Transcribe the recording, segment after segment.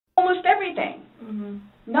everything.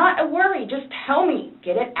 Not a worry. Just tell me.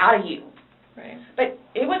 Get it out of you. Right. But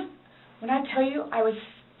it was, when I tell you, I was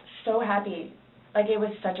so happy. Like, it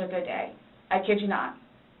was such a good day. I kid you not.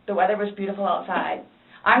 The weather was beautiful outside.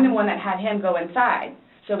 I'm the one that had him go inside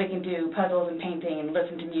so we can do puzzles and painting and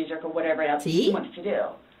listen to music or whatever else he wants to do.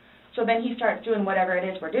 So then he starts doing whatever it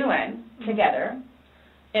is we're doing together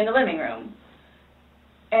in the living room,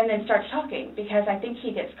 and then starts talking, because I think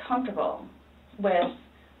he gets comfortable with,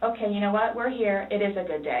 okay, you know what, we're here, it is a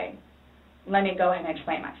good day. Let me go ahead and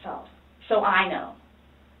explain myself. So I know.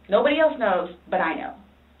 Nobody else knows, but I know.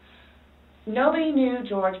 Nobody knew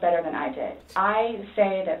George better than I did. I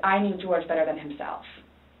say that I knew George better than himself.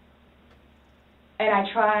 And I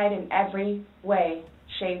tried in every way,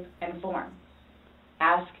 shape, and form.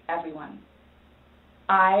 Ask everyone.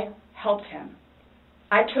 I helped him.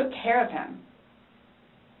 I took care of him.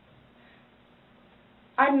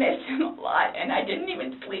 I miss him a lot, and I didn't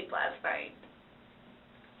even sleep last night.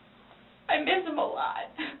 I miss him a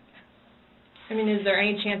lot. I mean, is there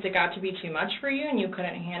any chance it got to be too much for you and you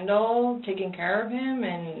couldn't handle taking care of him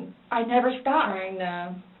and... I never stopped. Trying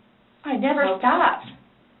to... I never stopped.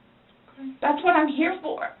 Okay. That's what I'm here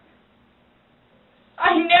for.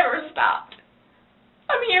 I never stopped.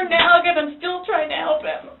 I'm here now because I'm still trying to help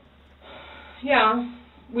him. Yeah.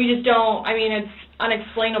 We just don't... I mean, it's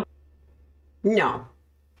unexplainable. No.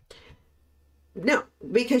 No,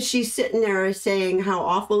 because she's sitting there saying how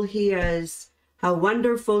awful he is, how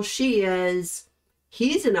wonderful she is.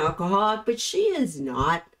 He's an alcoholic, but she is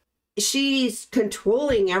not. She's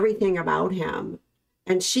controlling everything about him,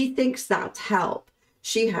 and she thinks that's help.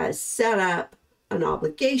 She has set up an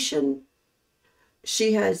obligation.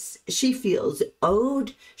 She feels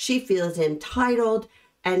owed. She feels entitled,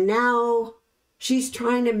 and now she's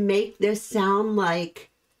trying to make this sound like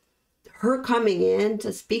her coming in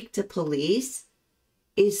to speak to police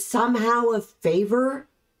is somehow a favor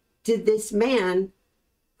to this man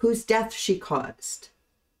whose death she caused.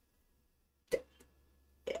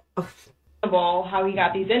 How he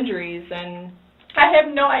got these injuries, and I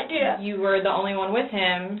have no idea. You were the only one with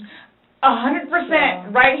him.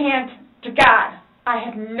 100% right hand to God. I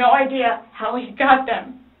have no idea how he got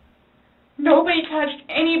them. Nobody touched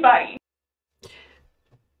anybody.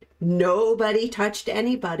 Nobody touched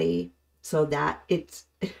anybody. So that it's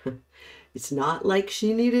not like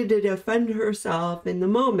she needed to defend herself in the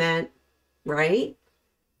moment, right?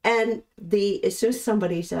 And as soon as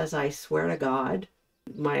somebody says, I swear to God,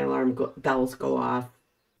 my alarm bells go off.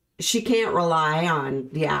 She can't rely on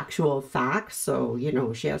the actual facts, so, you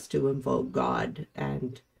know, she has to invoke God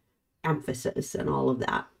and emphasis and all of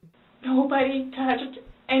that. Nobody touched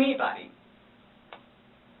anybody.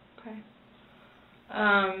 Okay.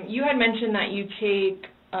 You had mentioned that you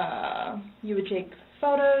would take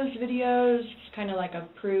photos, videos, just kind of like a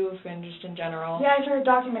proof and just in general. Yeah, I started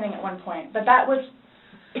documenting at one point, but that was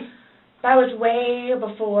way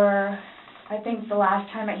before, I think, the last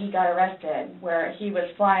time that he got arrested, where he was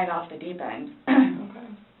flying off the deep end. Okay.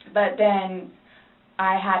 But then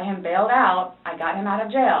I had him bailed out. I got him out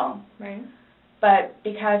of jail. Right. But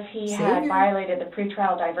because he had violated the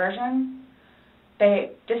pretrial diversion,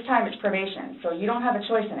 this time it's probation, so you don't have a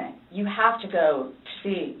choice in it. You have to go to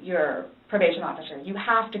see your probation officer. You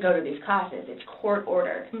have to go to these classes. It's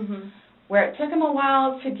court-ordered. Where it took him a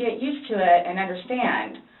while to get used to it and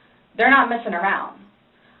understand, they're not messing around.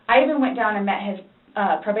 I even went down and met his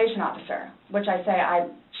probation officer, which I say,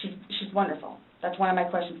 she's wonderful. That's one of my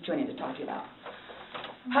questions, too, I need to talk to you about.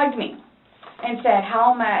 Hugged me and said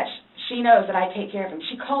how much she knows that I take care of him.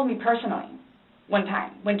 She called me personally one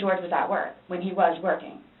time when George was at work, when he was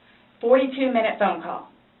working. 42-minute phone call.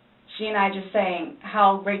 She and I just saying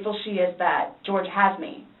how grateful she is that George has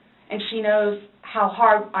me. And she knows how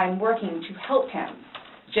hard I'm working to help him,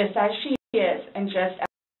 just as she is, and just as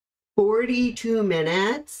 42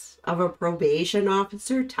 minutes of a probation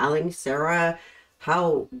officer telling Sarah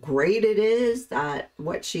how great it is that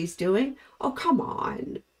what she's doing? Oh, come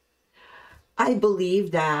on. I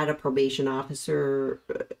believe that a probation officer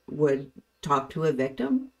would talk to a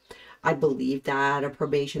victim. I believe that a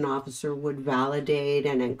probation officer would validate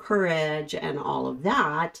and encourage and all of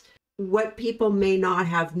that. What people may not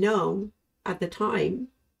have known at the time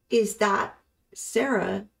is that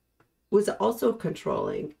Sarah was also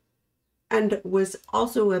controlling and was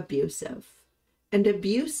also abusive. And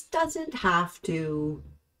abuse doesn't have to,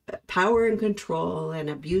 power and control and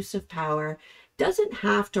abuse of power doesn't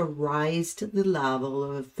have to rise to the level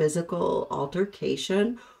of a physical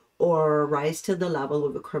altercation or rise to the level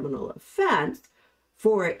of a criminal offense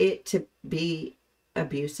for it to be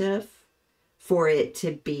abusive, for it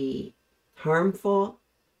to be harmful,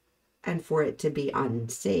 and for it to be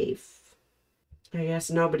unsafe. I guess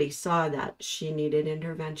nobody saw that she needed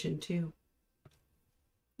intervention too.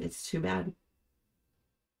 It's too bad.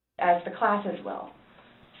 As the classes will.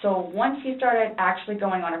 So once he started actually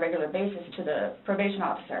going on a regular basis to the probation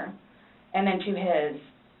officer, and then to his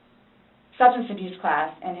substance abuse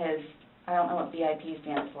class and his, I don't know what BIP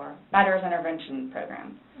stands for, Matters Intervention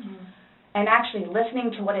Program, and actually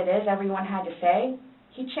listening to what it is everyone had to say,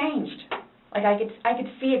 he changed. Like I could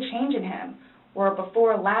see a change in him, where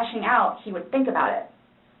before lashing out, he would think about it.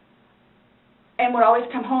 And would always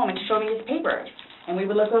come home and show me his papers, and we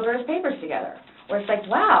would look over his papers together, where it's like,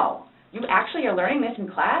 wow, you actually are learning this in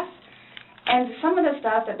class? And some of the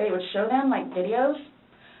stuff that they would show them, like videos,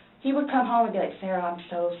 he would come home and be like, Sarah, I'm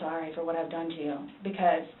so sorry for what I've done to you.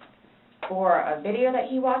 Because for a video that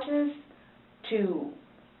he watches to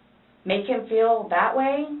make him feel that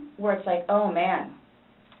way, where it's like, oh man,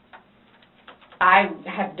 I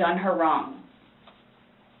have done her wrong.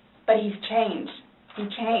 But he's changed. He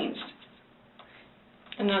changed.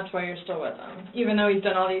 And that's why you're still with him, even though he's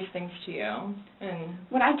done all these things to you. And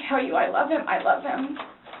when I tell you I love him, I love him.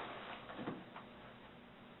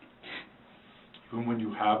 Even when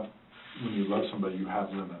you love somebody, you have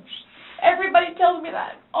limits. Everybody tells me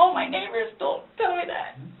that. All my neighbors don't tell me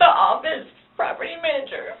that. The office, property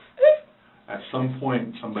manager. At some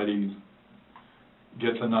point, somebody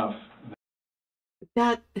gets enough.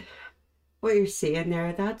 That, what you're seeing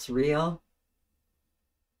there, that's real.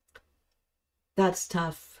 That's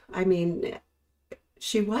tough. I mean,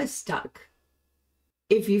 she was stuck.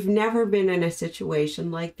 If you've never been in a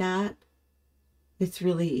situation like that, it's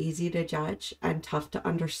really easy to judge and tough to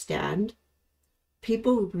understand.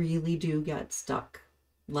 People really do get stuck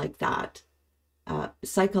like that,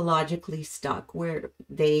 psychologically stuck, where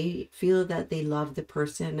they feel that they love the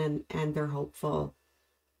person and they're hopeful,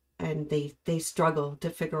 and they struggle to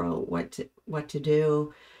figure out what to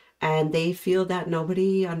do, and they feel that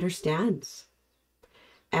nobody understands.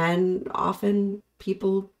 And often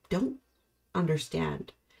people don't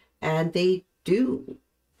understand, and they do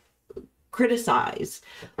criticize,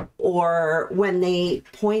 or when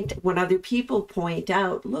other people point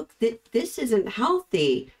out, look, this isn't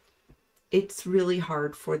healthy, it's really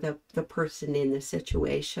hard for the person in the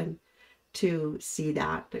situation to see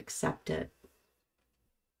that, accept it.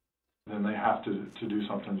 Then they have to do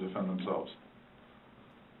something to defend themselves.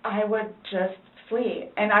 I would just flee.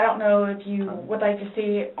 And I don't know if you would like to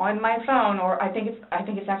see on my phone, or I think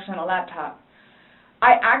it's actually on a laptop.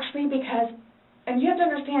 I actually, because, and you have to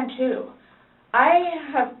understand too, I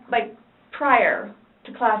have, like, prior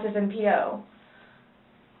to classes in PO,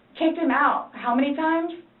 kicked him out. How many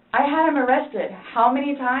times? I had him arrested. How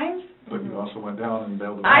many times? But you also went down and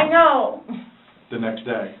bailed him I out. know. The next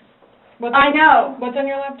day. I know. What's on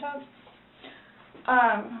your laptop?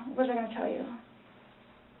 What was I going to tell you?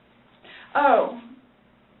 Oh,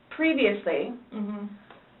 previously,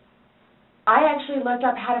 I actually looked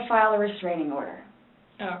up how to file a restraining order.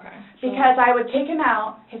 Okay. Because I would take him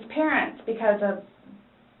out, his parents, because of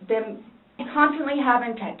them constantly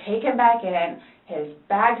having to take him back in, his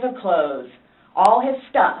bags of clothes, all his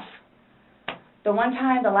stuff. The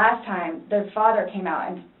last time, the father came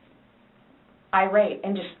out and irate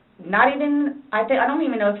and just not even, I don't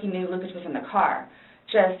even know if he knew Lucas was in the car,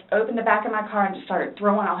 just opened the back of my car and just started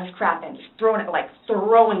throwing all his crap in, just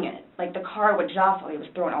throwing it, like the car would jostle, he was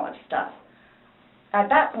throwing all his stuff. At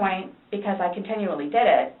that point, because I continually did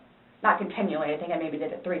it, not continually, I think I maybe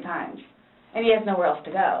did it 3 times, and he has nowhere else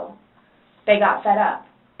to go, they got fed up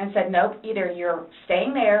and said, nope, either you're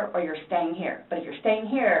staying there or you're staying here. But if you're staying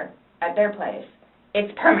here at their place,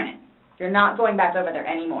 it's permanent. You're not going back over there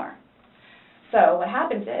anymore. So what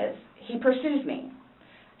happens is, he pursues me.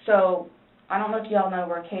 So I don't know if you all know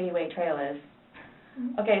where Katie Way Trail is.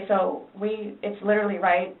 Okay, so it's literally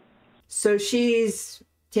right. So she's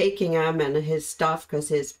taking him and his stuff because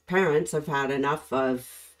his parents have had enough of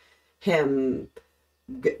him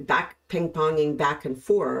ping-ponging back and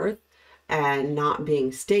forth and not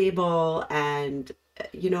being stable, and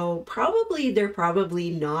they're probably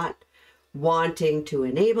not wanting to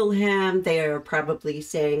enable him. They're probably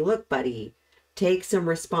saying, look, buddy, take some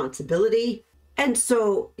responsibility. And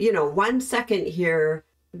so, 1 second here,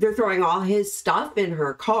 they're throwing all his stuff in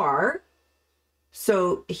her car,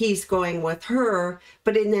 so he's going with her,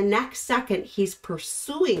 but in the next second he's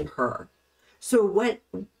pursuing her. So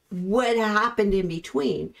what happened in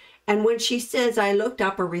between? And when she says, I looked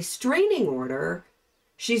up a restraining order,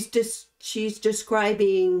 she's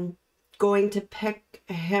describing going to pick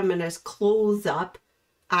him and his clothes up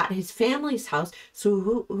at his family's house. So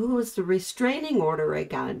who was the restraining order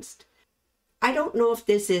against? I don't know if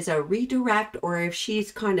this is a redirect or if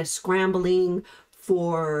she's kind of scrambling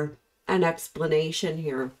for an explanation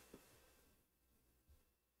here.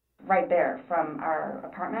 Right there from our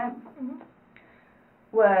apartment,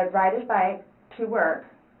 would ride his bike to work,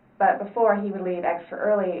 but before he would leave extra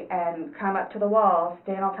early and come up to the wall,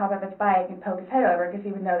 stand on top of his bike and poke his head over because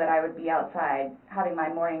he would know that I would be outside having my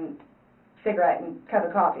morning cigarette and cup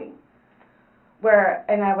of coffee.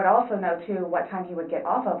 And I would also know too what time he would get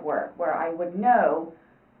off of work, where I would know,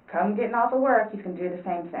 come getting off of work, he's going to do the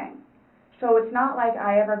same thing. So it's not like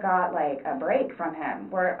I ever got like a break from him,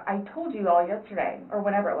 where I told you all yesterday, or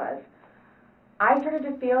whenever it was, I started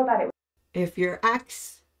to feel that it. If your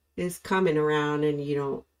ex is coming around and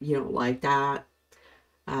you don't like that,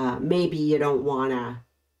 maybe you don't want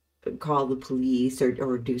to call the police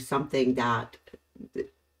or do something that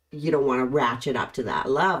you don't want to ratchet up to that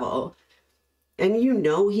level. And you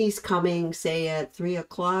know he's coming, say at 3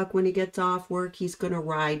 o'clock when he gets off work, he's going to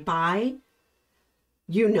ride by.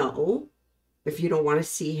 You know, if you don't want to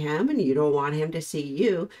see him and you don't want him to see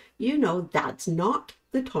you, you know that's not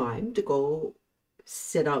the time to go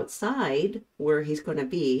sit outside where he's going to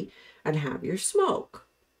be and have your smoke.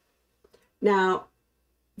 Now,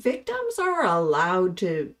 victims are allowed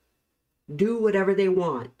to do whatever they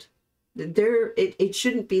want. It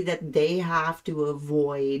shouldn't be that they have to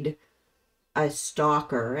avoid a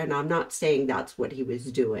stalker, and I'm not saying that's what he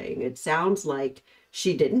was doing. It sounds like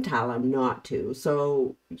she didn't tell him not to,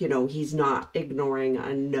 so he's not ignoring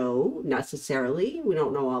a no necessarily. We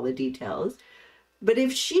don't know all the details, but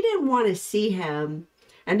if she didn't want to see him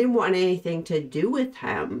and didn't want anything to do with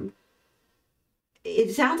him,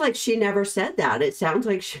 it sounds like she never said that. It sounds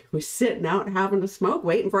like she was sitting out having a smoke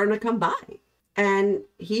waiting for him to come by, and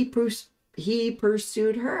he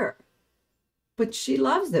pursued her. But she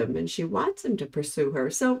loves him and she wants him to pursue her.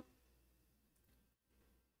 So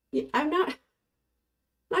I'm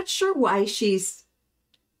not sure why she's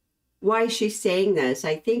saying this.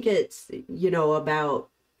 I think it's, about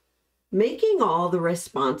making all the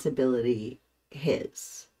responsibility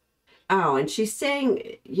his. Oh, and she's saying,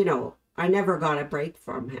 I never got a break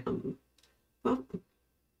from him. Well,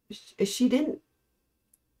 she didn't.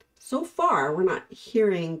 So far, we're not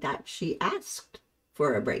hearing that she asked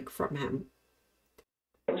for a break from him.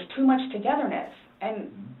 It was too much togetherness. And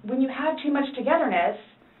when you have too much togetherness,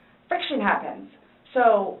 friction happens.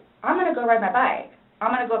 So I'm going to go ride my bike.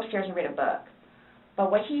 I'm going to go upstairs and read a book. But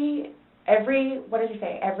what does he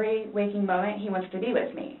say? Every waking moment he wants to be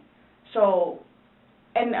with me. So,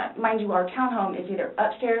 and mind you, our townhome is either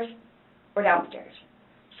upstairs or downstairs.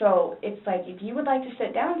 So it's like, if you would like to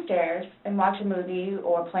sit downstairs and watch a movie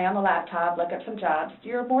or play on the laptop, look up some jobs,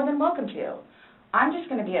 you're more than welcome to. I'm just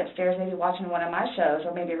going to be upstairs maybe watching one of my shows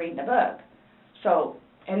or maybe reading a book. So,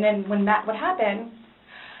 and then when that would happen,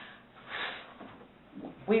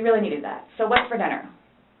 we really needed that. So what's for dinner?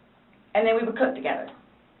 And then we would cook together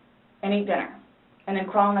and eat dinner and then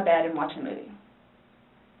crawl in the bed and watch a movie.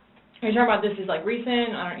 Are you talking about this is like recent?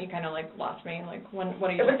 You kind of like lost me. Like what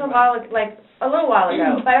are you? It was a little while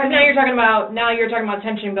ago. But now you're talking about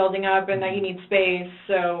tension building up and that you need space.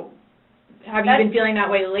 So have you been feeling that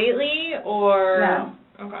way lately, or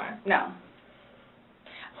no? Okay. No.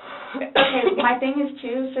 Okay. My thing is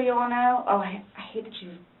too, so you all know. Oh, I hate that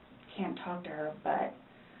you can't talk to her, but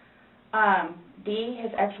Dee,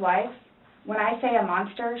 his ex-wife. When I say a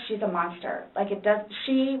monster, she's a monster. Like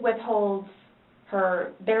she withholds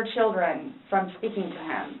their children from speaking to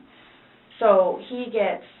him. So he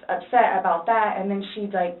gets upset about that, and then she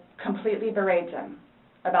completely berates him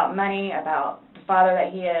about money, about the father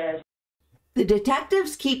that he is. The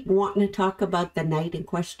detectives keep wanting to talk about the night in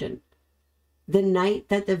question, the night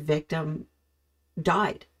that the victim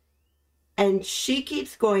died. And she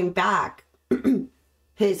keeps going back.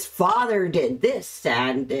 His father did this,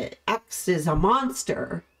 and the ex is a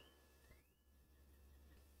monster.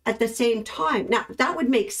 At the same time, now that would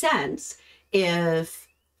make sense if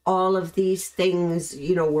all of these things,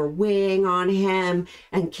 were weighing on him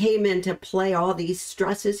and came into play, all these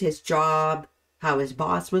stresses, his job, how his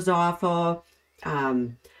boss was awful,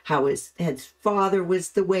 how his father was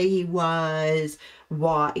the way he was,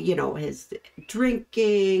 his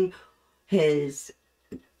drinking, his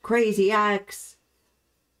crazy ex.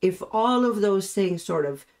 If all of those things sort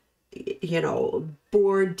of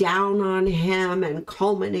bore down on him and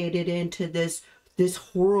culminated into this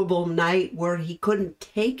horrible night where he couldn't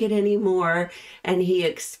take it anymore and he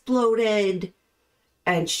exploded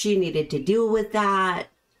and she needed to deal with that,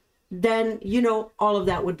 then, all of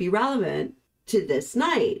that would be relevant to this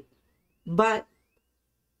night. But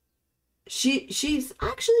she's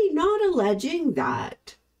actually not alleging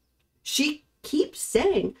that. She keeps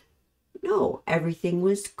saying, no, everything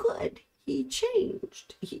was good. He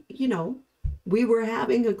changed. We were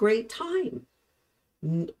having a great time.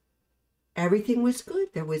 Everything was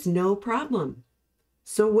good. There was no problem.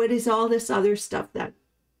 So what is all this other stuff then?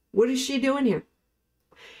 What is she doing here?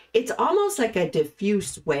 It's almost like a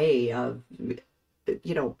diffuse way of,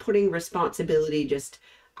 putting responsibility just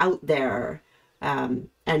out there, and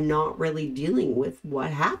not really dealing with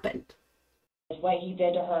what happened. What he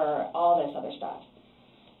did to her, all this other stuff.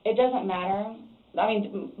 It doesn't matter. I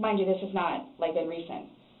mean, mind you, this is not like been recent,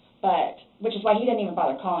 but which is why he didn't even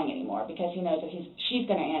bother calling anymore, because he knows that she's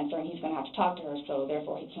going to answer and he's going to have to talk to her, so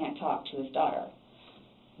therefore he can't talk to his daughter.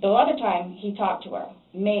 The other time he talked to her,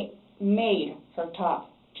 made her talk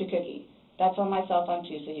to Cookie. That's on my cell phone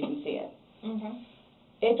too, so you can see it. Okay.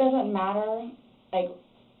 It doesn't matter.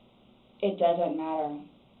 It doesn't matter.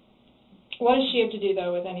 What does she have to do,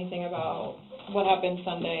 though, with anything about what happened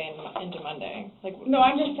Sunday and into Monday? No,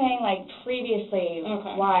 I'm just saying, previously,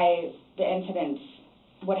 okay. why the incidents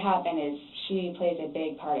would happen is she plays a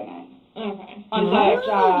big part in it. Okay. On top of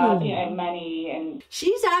job and money and...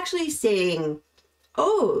 She's actually saying,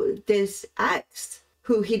 oh, this ex,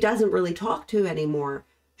 who he doesn't really talk to anymore,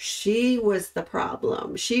 she was the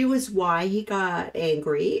problem. She was why he got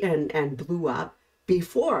angry and blew up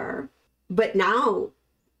before. But now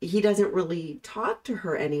he doesn't really talk to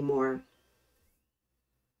her anymore.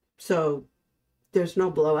 So there's no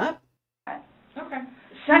blow up. Okay.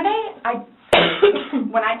 Sunday,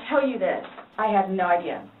 when I tell you this, I have no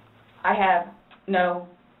idea. I have no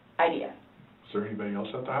idea. Is there anybody else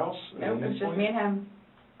at the house? No, it's just me and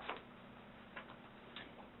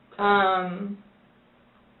him.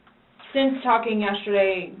 Since talking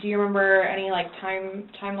yesterday, do you remember any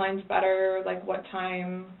timelines better? Like what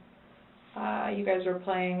time you guys were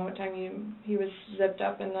playing? What time he was zipped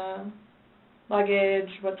up in the luggage?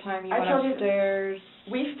 What time you went upstairs?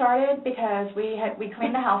 We started because we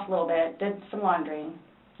cleaned the house a little bit, did some laundry.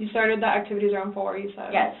 You started the activities around 4, you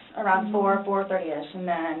said? Yes, around 4:30ish, and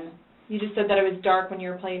then... You just said that it was dark when you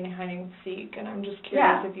were playing hide and seek, and I'm just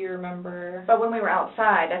curious if you remember. But when we were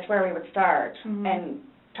outside, that's where we would start and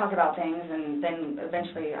talk about things, and then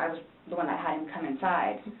eventually I was the one that had him come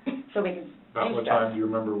inside so we could About what time? Do you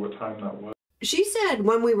remember what time that was? She said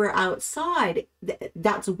when we were outside,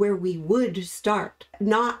 that's where we would start,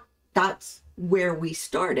 not that's where we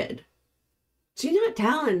started. She's not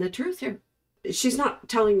telling the truth here. She's not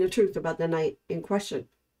telling the truth about the night in question.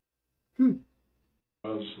 This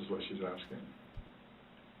is what she's asking.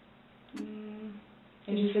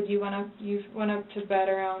 And you said you went up to bed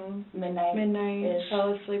around midnight,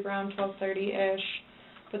 fell asleep around 12:30ish.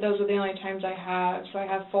 But those are the only times I have. So I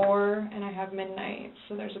have 4 and I have midnight.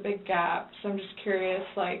 So there's a big gap. So I'm just curious,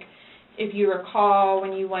 if you recall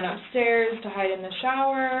when you went upstairs to hide in the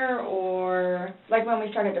shower, or when we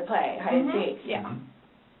started to play hide and seek. Yeah.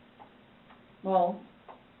 Well,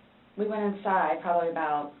 we went inside probably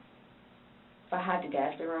about, if I had to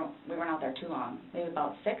guess, we weren't out there too long. Maybe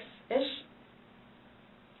about 6-ish.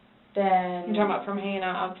 Then... You're talking about from hanging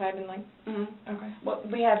out outside and Okay. Well,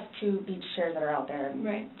 we have 2 beach chairs that are out there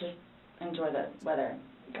and just enjoy the weather.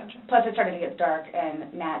 Gotcha. Plus it started to get dark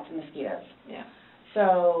and gnats and mosquitoes. Yeah.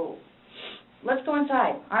 So, let's go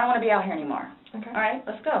inside. I don't want to be out here anymore. Okay. All right,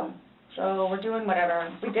 let's go. So we're doing whatever.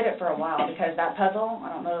 We did it for a while because that puzzle, I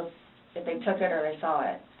don't know if they took it or they saw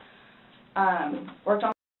it. Worked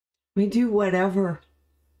on... We do whatever.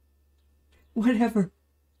 Whatever.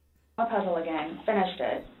 A puzzle again. Finished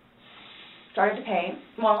it. Started to paint.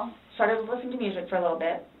 Well, started to listen to music for a little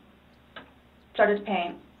bit. Started to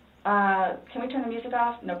paint. Can we turn the music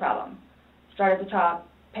off? No problem. Start at the top.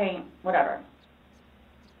 Paint. Whatever.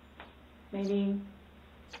 Maybe...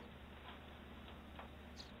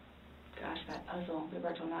 Gosh, that puzzle. We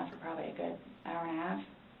worked on that for probably a good hour and a half.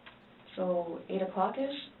 So 8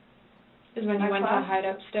 o'clock-ish? Is when you went to hide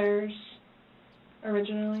upstairs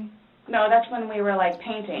originally? No, that's when we were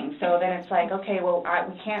painting. So then it's okay, well, I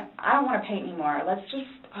don't want to paint anymore. Let's just,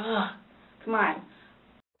 come on.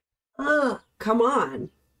 Come on.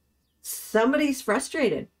 Somebody's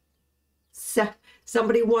frustrated.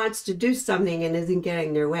 Somebody wants to do something and isn't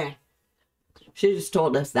getting their way. She just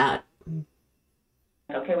told us that.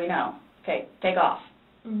 Okay, we know. Okay, take off.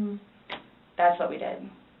 That's what we did.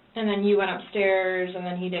 And then you went upstairs, and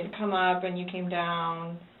then he didn't come up, and you came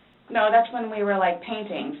down. No, that's when we were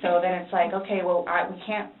painting. So then it's okay, well, I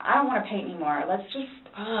don't want to paint anymore. Let's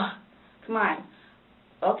just, come on.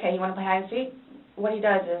 Okay, you want to play hide and seek? What he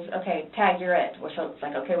does is, okay, tag, you're it. So it's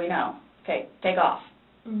okay, we know. Okay, take off.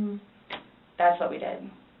 That's what we did.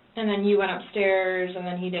 And then you went upstairs, and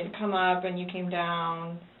then he didn't come up, and you came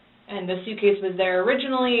down. And the suitcase was there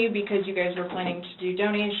originally because you guys were planning to do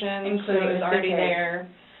donations, so it was already there.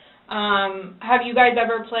 Have you guys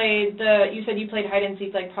ever played you said you played hide and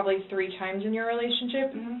seek like probably 3 times in your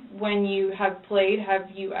relationship. Mm-hmm. When you have played, have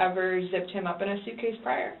you ever zipped him up in a suitcase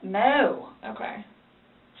prior? No. Okay.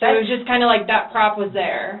 So it was just kind of like that prop was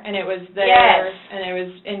there, and it was there, yes. and it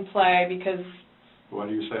was in play because... Why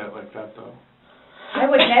do you say it like that, though? I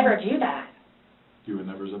would never do that. You would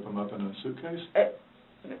never zip them up in a suitcase?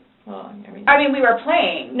 Well, I mean, we were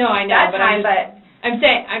playing. No, I know, that time, but I'm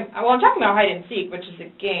saying, I'm talking about hide and seek, which is a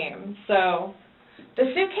game, so... The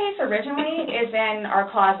suitcase originally is in our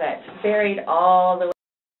closet, buried all the way.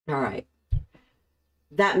 All right.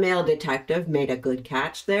 That male detective made a good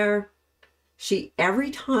catch there.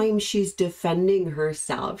 Every time she's defending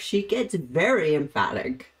herself, she gets very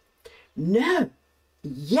emphatic. No,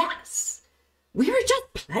 yes, we were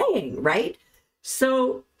just playing, right?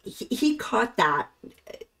 So he caught that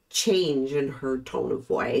change in her tone of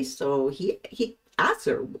voice. So he asked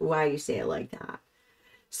her, why you say it like that?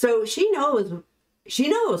 So she knows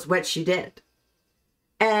what she did.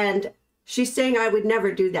 And she's saying, I would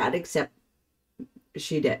never do that, except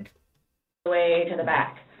she did. Way to the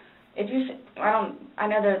back. If you, I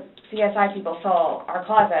know the CSI people saw our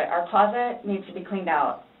closet. Our closet needs to be cleaned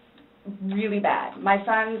out really bad. My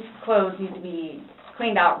son's clothes need to be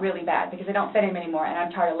cleaned out really bad because they don't fit him anymore, and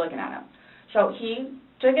I'm tired of looking at them. So he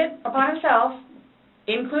took it upon himself,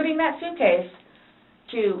 including that suitcase,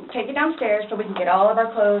 to take it downstairs so we can get all of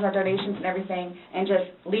our clothes, our donations and everything, and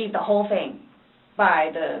just leave the whole thing by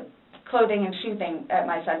the clothing and shoe thing at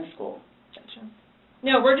my son's school. Gotcha.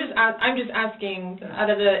 No, I'm just asking,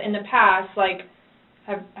 in the past, like,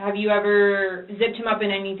 have you ever zipped him up in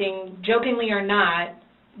anything, jokingly or not,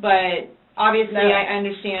 but obviously no. I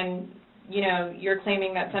understand, you're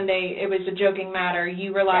claiming that Sunday it was a joking matter,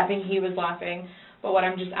 you were laughing, yes. He was laughing, but what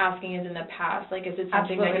I'm just asking is in the past, like, is it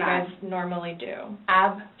something Absolutely that you not. guys normally do?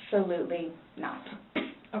 Absolutely not.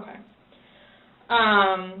 Okay.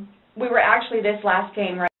 We were actually this last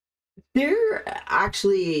game, right? They're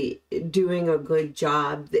actually doing a good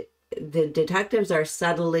job. The detectives are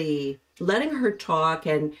subtly letting her talk,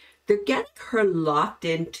 and they're getting her locked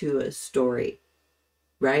into a story,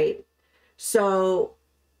 right? So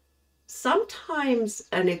sometimes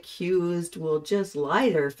an accused will just lie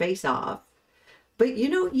their face off. But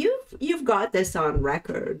you've got this on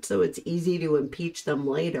record, so it's easy to impeach them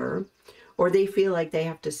later, or they feel like they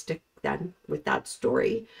have to stick then with that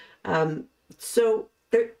story. So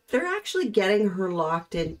they're actually getting her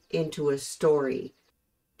locked into a story.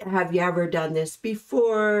 Have you ever done this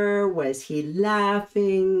before? Was he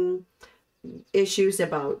laughing? Issues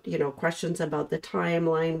about, questions about the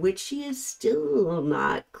timeline, which she is still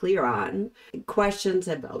not clear on. Questions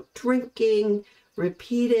about drinking,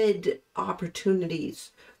 repeated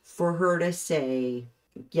opportunities for her to say,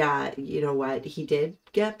 yeah, you know what, he did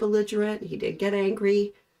get belligerent, he did get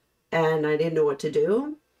angry, and I didn't know what to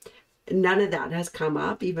do. None of that has come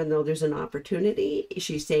up, even though there's an opportunity.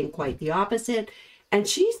 She's saying quite the opposite. And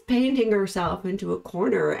she's painting herself into a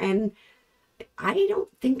corner, and I don't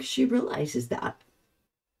think she realizes that.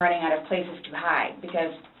 Running out of places to hide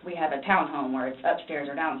because we have a townhome where it's upstairs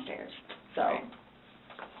or downstairs. So.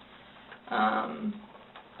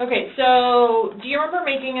 Okay, so do you remember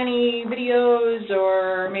making any videos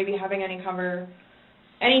or maybe having any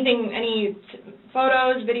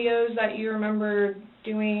photos, videos that you remember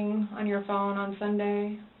doing on your phone on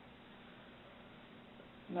Sunday?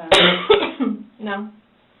 No. No?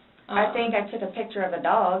 I think I took a picture of a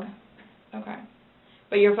dog. Okay.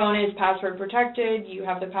 But your phone is password protected, you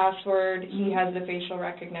have the password, he has the facial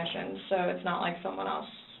recognition, so it's not like someone else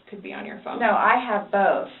could be on your phone. No, I have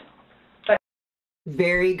both. But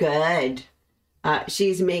very good.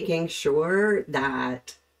 She's making sure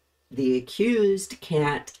that the accused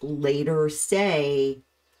can't later say,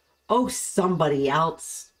 oh, somebody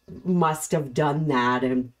else must have done that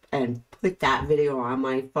and put that video on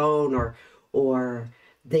my phone, or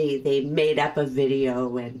they made up a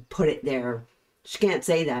video and put it there. She can't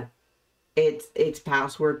say that. It's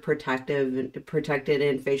password protected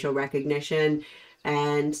in facial recognition.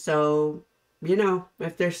 And so,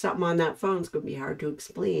 if there's something on that phone, it's going to be hard to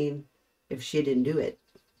explain if she didn't do it.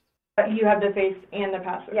 You have the face and the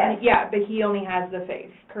password. Yes. Yeah, but he only has the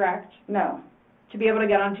face, correct? No. To be able to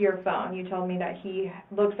get onto your phone, you told me that he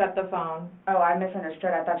looks at the phone. Oh, I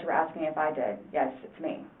misunderstood. I thought you were asking if I did. Yes, it's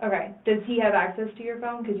me. Okay. Does he have access to your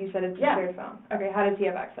phone? Because you said it's your phone. Okay, how does he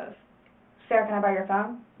have access? Sarah, can I buy your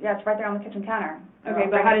phone? Yeah, it's right there on the kitchen counter.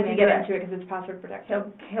 Okay, but how does he get into it? Because it's password protected.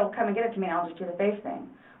 He'll come and get it to me, and I'll just do the face thing.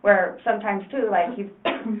 Where sometimes, too, like,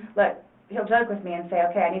 he'll joke with me and say,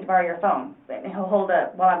 okay, I need to borrow your phone. And he'll hold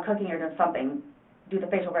it while I'm cooking or doing something do the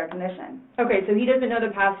facial recognition. Okay, so he doesn't know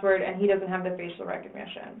the password and he doesn't have the facial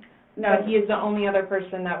recognition. No. But he is the only other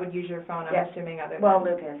person that would use your phone, I'm Yes. assuming, other than... Well,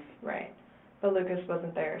 Lucas. Right. But Lucas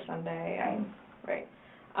wasn't there Sunday. Right.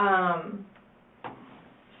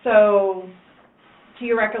 So, to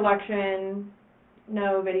your recollection,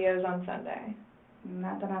 no videos on Sunday?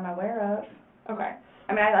 Not that I'm aware of. Okay.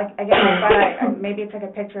 I mean, I guess I thought I maybe took a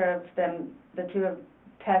picture of them, the two of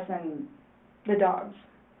Tess and The dogs.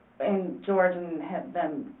 and George and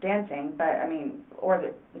them dancing, but I mean,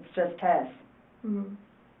 it's just Tess. Mm-hmm.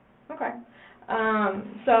 Okay.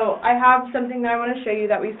 So I have something that I want to show you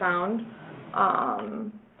that we found,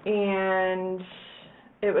 and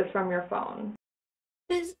it was from your phone.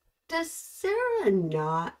 Does Sarah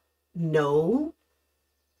not know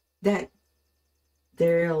that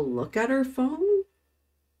they'll look at her phone?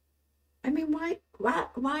 I mean,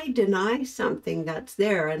 why deny something that's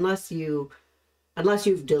there unless you've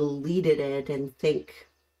deleted it and think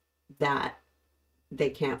that they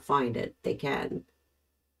can't find it? They can.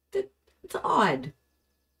 It's odd.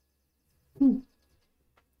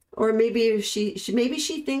 Or maybe if she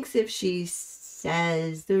thinks if she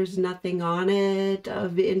says there's nothing on it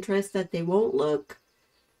of interest that they won't look.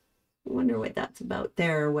 I wonder what that's about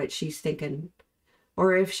there, what she's thinking.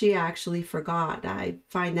 Or if she actually forgot. I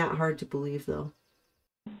find that hard to believe, though.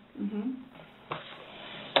 Mm-hmm.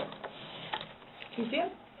 Can you see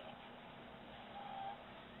it?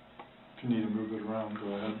 If you need to move it around, go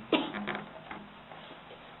ahead.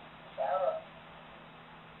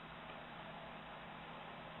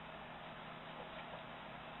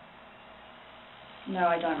 No,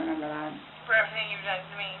 I don't remember that. For everything you've done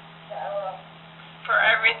to me. For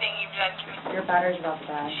everything you've done to me. Your battery's about to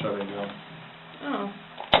die. Shutting down. Oh,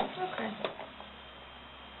 okay.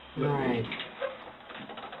 All right.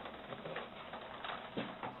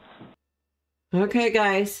 Okay,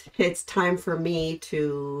 guys, it's time for me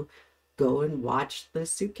to go and watch the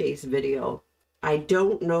suitcase video. I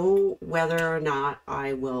don't know whether or not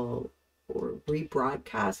I will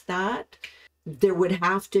rebroadcast that. There would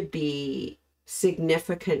have to be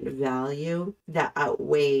significant value that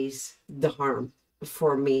outweighs the harm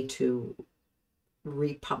for me to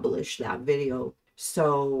republish that video.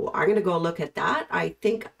 So I'm going to go look at that. I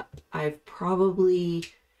think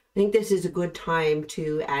this is a good time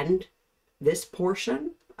to end this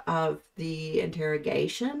portion of the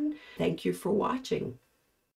interrogation. Thank you for watching.